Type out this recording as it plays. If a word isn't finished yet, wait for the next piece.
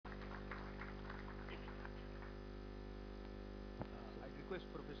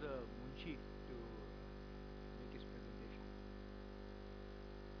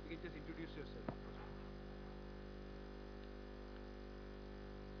just introduce yourself.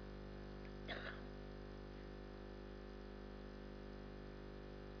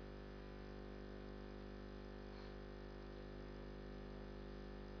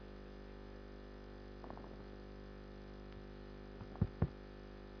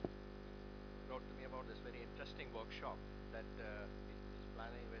 Wrote to me about this very interesting workshop that is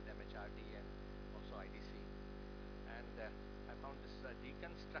planning with MHRD and also IDC. And I found this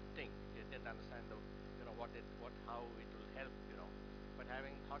deconstructing. It didn't understand the, how it will help, But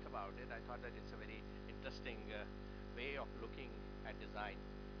having thought about it, I thought that it's a very interesting way of looking at design.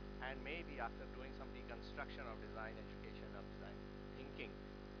 And maybe after doing some deconstruction of design education, of design thinking,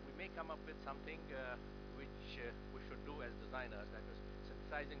 we may come up with something which we should do as designers, that is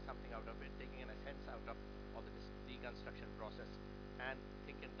synthesizing something out of it, taking an essence out of the deconstruction process, and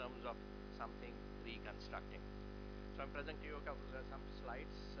think in terms of something reconstructing. So I'm presenting you some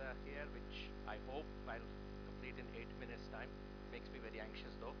slides here, which I hope I'll complete in 8 minutes time. Makes me very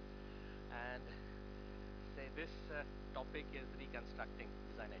anxious though. And say this topic is reconstructing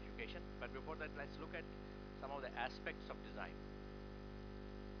design education. But before that, let's look at some of the aspects of design.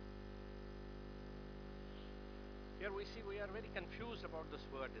 Here we see we are very confused about this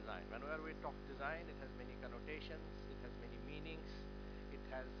word design. Whenever we talk design, it has many connotations, it has many meanings, it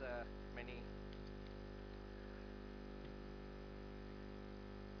has many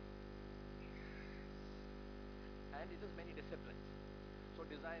and it has many disciplines. So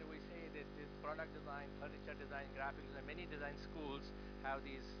design, we say that this product design, furniture design, graphic design, many design schools have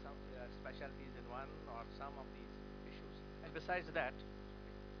these specialties in one or some of these issues. And besides that,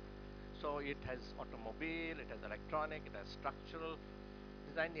 so it has automobile, it has electronic, it has structural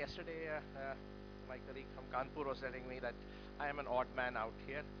design. Yesterday, my colleague from Kanpur was telling me that I am an odd man out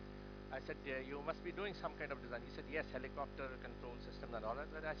here. I said, you must be doing some kind of design. He said, yes, helicopter control system and all that.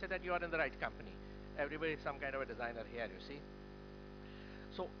 I said that you are in the right company. Everybody is some kind of a designer here, you see.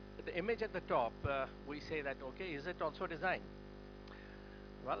 So the image at the top, we say that, okay, is it also design?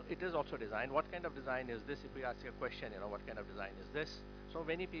 Well, it is also design. What kind of design is this? If we ask a question, what kind of design is this? So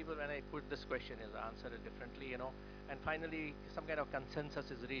many people, when I put this question, answer it differently, and finally some kind of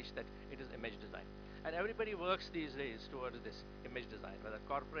consensus is reached that it is image design. And everybody works these days towards this image design, whether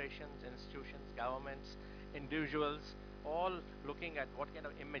corporations, institutions, governments, individuals, all looking at what kind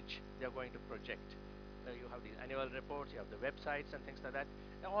of image they're going to project. You have these annual reports, you have the websites and things like that.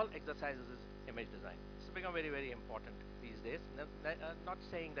 All exercises is image design. It's become very, very important these days. Not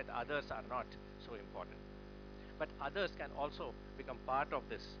saying that others are not so important, but others can also become part of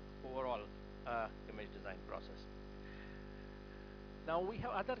this overall image design process. Now we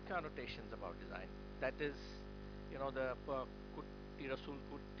have other connotations about design. That is, the Rasul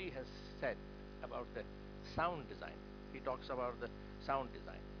Kurti has said about the sound design. He talks about the sound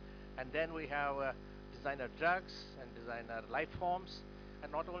design. And then we have designer drugs and designer life forms,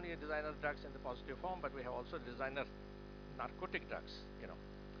 and not only designer drugs in the positive form, but we have also designer narcotic drugs.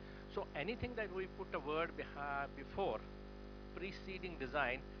 So anything that we put a word before preceding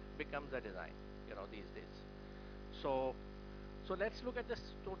design becomes a design, these days. So let's look at this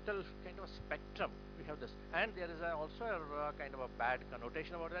total kind of spectrum. We have this, and there is also a kind of a bad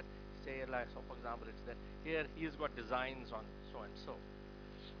connotation about that. Say, like, so for example, it's that here he's got designs on so and so.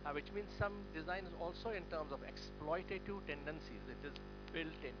 Which means some design is also in terms of exploitative tendencies. It is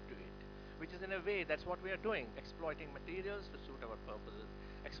built into it, which is in a way that's what we are doing, exploiting materials to suit our purposes,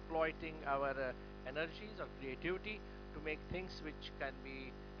 exploiting our energies or creativity to make things which can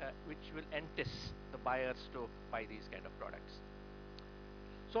be, which will entice the buyers to buy these kind of products.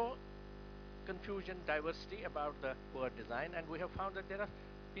 So confusion, diversity about the word design, and we have found that there are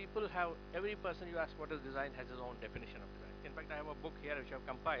people have, every person you ask what is design has his own definition of design. In fact, I have a book here which I have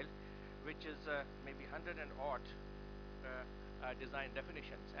compiled, which is maybe 100 and odd design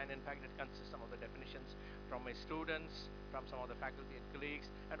definitions, and in fact it consists some of the definitions from my students, from some of the faculty and colleagues,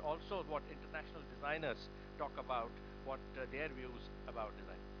 and also what international designers talk about, what their views about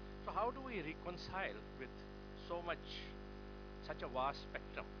design. So how do we reconcile with so much, such a vast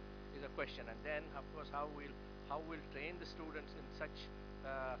spectrum is a question, and then of course how we'll train the students in such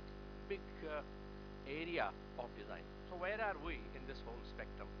big area of design. So where are we in this whole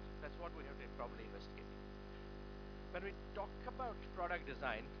spectrum? That's what we have to probably investigate. When we talk about product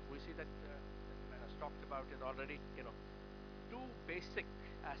design, we see that man has talked about it already. Two basic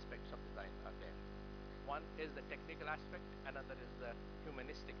aspects of design are there. One is the technical aspect, another is the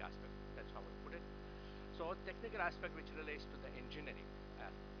humanistic aspect. That's how I put it. So technical aspect, which relates to the engineering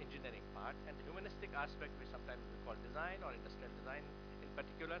part, and the humanistic aspect, which sometimes we call design or industrial design in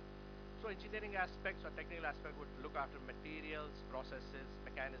particular. So engineering aspects or technical aspect would look after materials, processes,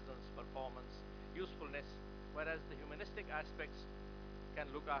 mechanisms, performance, usefulness, whereas the humanistic aspects can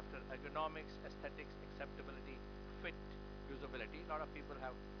look after ergonomics, aesthetics, acceptability, fit, usability. A lot of people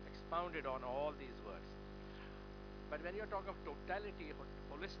have expounded on all these words. But when you talk of totality,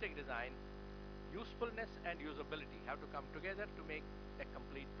 holistic design, usefulness and usability have to come together to make a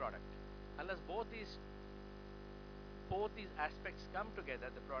complete product. Unless both these aspects come together,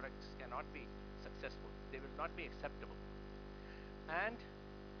 the products cannot be successful. They will not be acceptable. And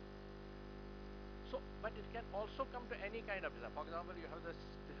so, but it can also come to any kind of design. For example, you have this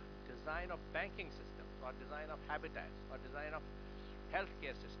design of banking systems, or design of habitats, or design of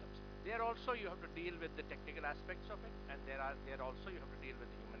healthcare systems. There also you have to deal with the technical aspects of it, and there also you have to deal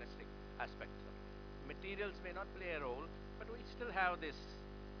with the humanistic aspects of it. Materials may not play a role, but we still have this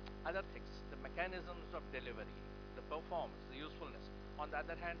other things, the mechanisms of delivery, the performance, the usefulness. On the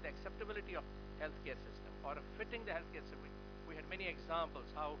other hand, the acceptability of healthcare system, or fitting the healthcare system. We had many examples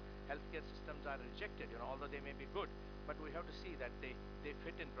how healthcare systems are rejected, although they may be good, but we have to see that they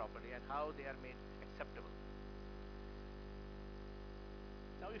fit in properly and how they are made acceptable.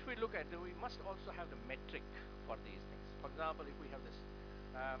 Now, if we look at it, we must also have the metric for these things. For example, if we have this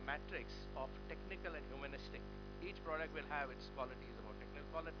matrix of technical and humanistic, each product will have its qualities about technical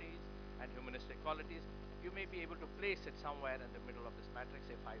qualities and humanistic qualities. You may be able to place it somewhere in the middle of this matrix,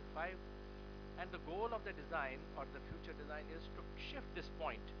 say 5, 5. And the goal of the design or the future design is to shift this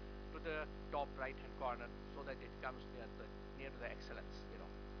point to the top right-hand corner so that it comes near to the excellence,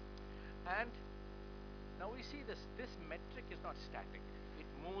 And now we see this metric is not static. It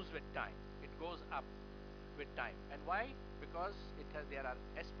moves with time. It goes up with time. And why? Because there are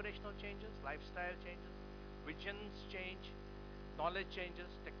aspirational changes, lifestyle changes, visions change, knowledge changes,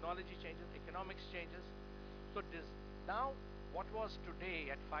 technology changes, economics changes. So now what was today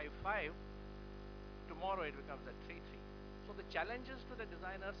at 5, 5, tomorrow it becomes at 3, 3. So the challenges to the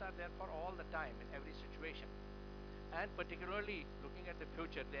designers are there for all the time in every situation. And particularly looking at the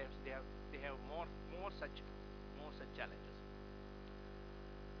future, they have more such challenges.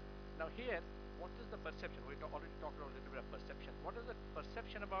 Now here, what is the perception? We already talked about a little bit of perception. What is the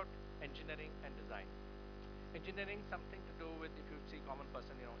perception about engineering and design? Engineering, something to do with, if you see common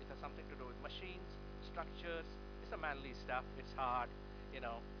person, it has something to do with machines, structures. It's a manly stuff. It's hard,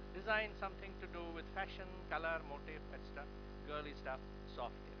 Design, something to do with fashion, color, motif, etc. Girly stuff,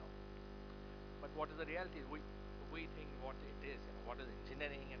 soft, But what is the reality? We think what it is, what is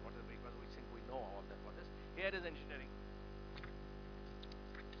engineering, and what is, because we think we know all that. What is here is engineering.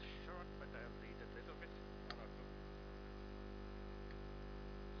 Short, but I'll read it a little bit, one or two.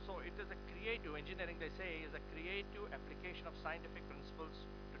 So it is a creative engineering. They say is a creative application of scientific principles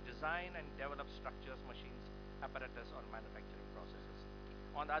to design and develop structures, machines, apparatus, or manufacturing processes.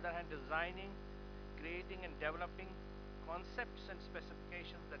 On the other hand, designing, creating, and developing concepts and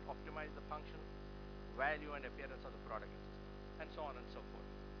specifications that optimize the function, value, and appearance of the product and system, and so on and so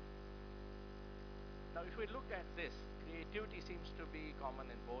forth. Now, if we look at this, creativity seems to be common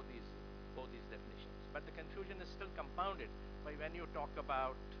in both these definitions, but the confusion is still compounded by when you talk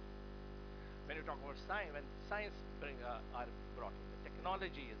about science. When science are brought in, the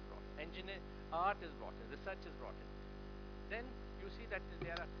technology is brought in, art is brought in, research is brought in, then you see that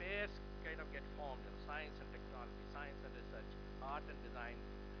there are pairs kind of get formed, science and technology, science and research, art and design,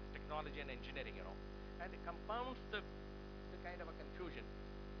 technology and engineering, and it compounds the kind of a confusion.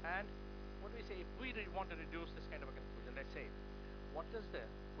 And what do we say? If we want to reduce this kind of a confusion, let's say,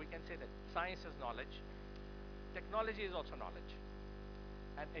 we can say that science is knowledge, technology is also knowledge,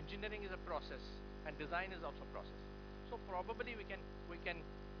 and engineering is a process, and design is also process. So probably we can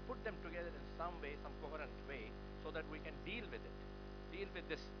put them together in some way, some coherent way, so that we can deal with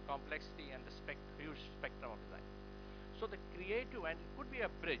this complexity and the huge spectrum of design. So the creative, and it could be a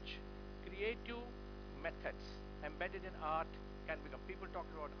bridge, creative methods embedded in art can become, people talk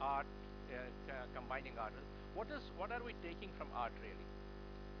about art, combining art. What are we taking from art really?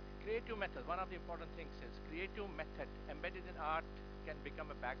 Creative method, one of the important things is creative method embedded in art can become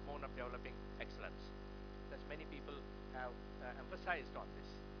a backbone of developing excellence. As many people have emphasized on this.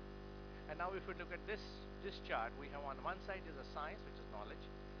 And now if we look at this chart, we have on one side is a science, which is knowledge.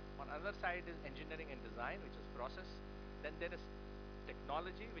 On other side is engineering and design, which is process. Then there is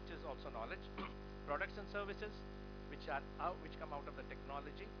technology, which is also knowledge. Products and services, which come out of the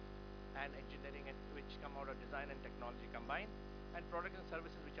technology and engineering, and which come out of design and technology combined. And products and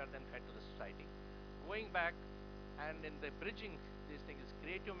services which are then fed to the society. Going back, and in the bridging, this thing is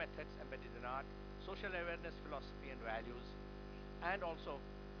creative methods embedded in art, social awareness, philosophy, and values, and also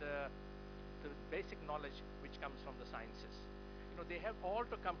the basic knowledge which comes from the sciences. they have all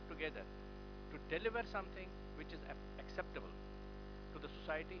to come together to deliver something which is acceptable to the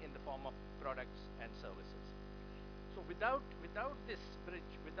society in the form of products and services. So without this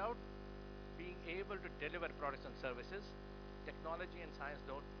bridge, without being able to deliver products and services, technology and science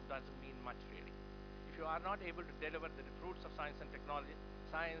doesn't mean much really. If you are not able to deliver the fruits of science and technology,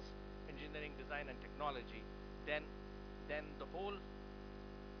 science, engineering, design, and technology, then the whole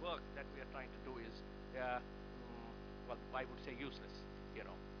work that we are trying to do is, well, I would say useless.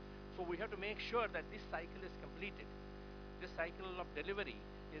 So we have to make sure that this cycle is completed. This cycle of delivery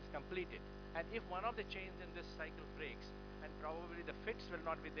is completed. And if one of the chains in this cycle breaks, and probably the fits will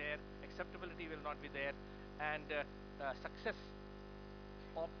not be there, acceptability will not be there, and success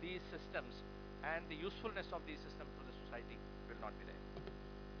of these systems and the usefulness of these systems to the society will not be there.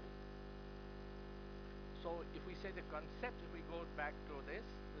 So if we say the concept, if we go back to this,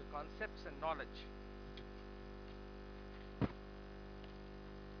 the concepts and knowledge.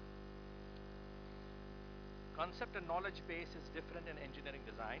 Concept and knowledge base is different in engineering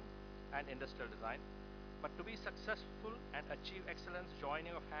design and industrial design. But to be successful and achieve excellence,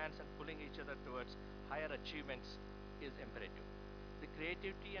 joining of hands and pulling each other towards higher achievements is imperative. The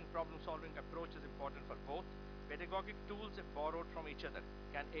creativity and problem-solving approach is important for both. Pedagogic tools, if borrowed from each other,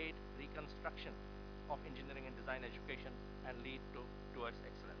 can aid reconstruction of engineering and design education and lead towards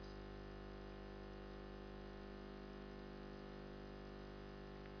excellence.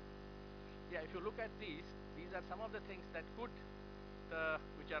 Yeah, if you look at these are some of the things that could,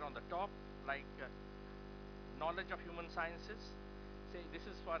 which are on the top, like knowledge of human sciences. Say this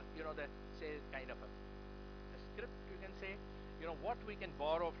is for say kind of a script, you can say, what we can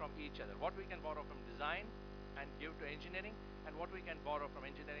borrow from each other, what we can borrow from design and give to engineering, and what we can borrow from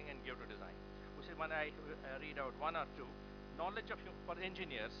engineering and give to design. We say, when I read out one or two, knowledge of for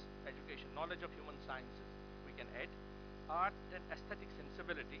engineers education, knowledge of human sciences we can add. Art and aesthetic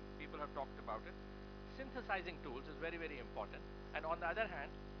sensibility, people have talked about it. Synthesizing tools is very, very important. And on the other hand,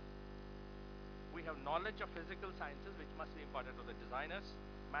 we have knowledge of physical sciences, which must be imparted to the designers,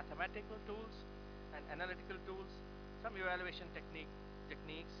 mathematical tools and analytical tools, some evaluation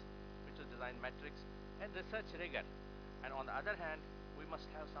techniques, which is design metrics, and research rigor. And on the other hand, we must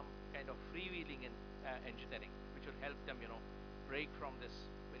have some kind of freewheeling in engineering, which will help them, break from this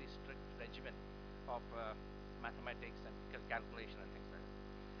very strict regimen of mathematics and calculation and things like that.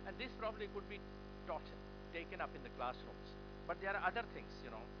 And this probably could be taught, taken up in the classrooms. But there are other things,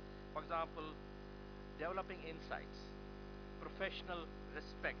 for example, developing insights, professional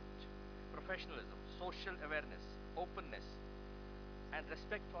respect, professionalism, social awareness, openness, and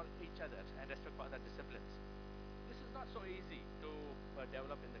respect for each other and respect for other disciplines. This is not so easy to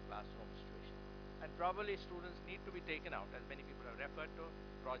develop in the classroom situation. And probably students need to be taken out, as many people have referred to,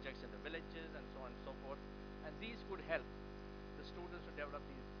 projects in the villages and so on and so forth. And these could help the students to develop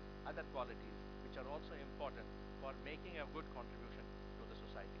these other qualities, which are also important for making a good contribution to the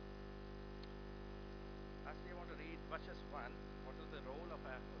society. Lastly, I want to read verses 1. What is the role of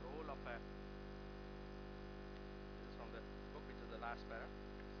a this is from the book, which is the last para.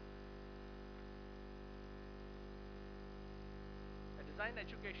 A design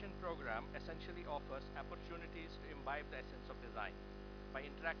education program essentially offers opportunities to imbibe the essence of design by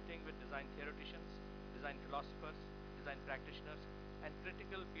interacting with design theoreticians, design philosophers, design practitioners, and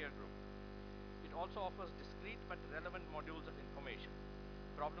critical peer group. It also offers discrete but relevant modules of information,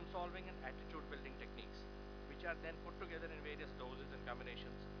 problem solving and attitude building techniques, which are then put together in various doses and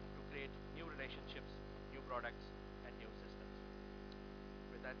combinations to create new relationships, new products, and new systems.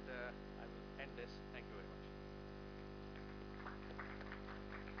 With that, I will end this. Thank you very much.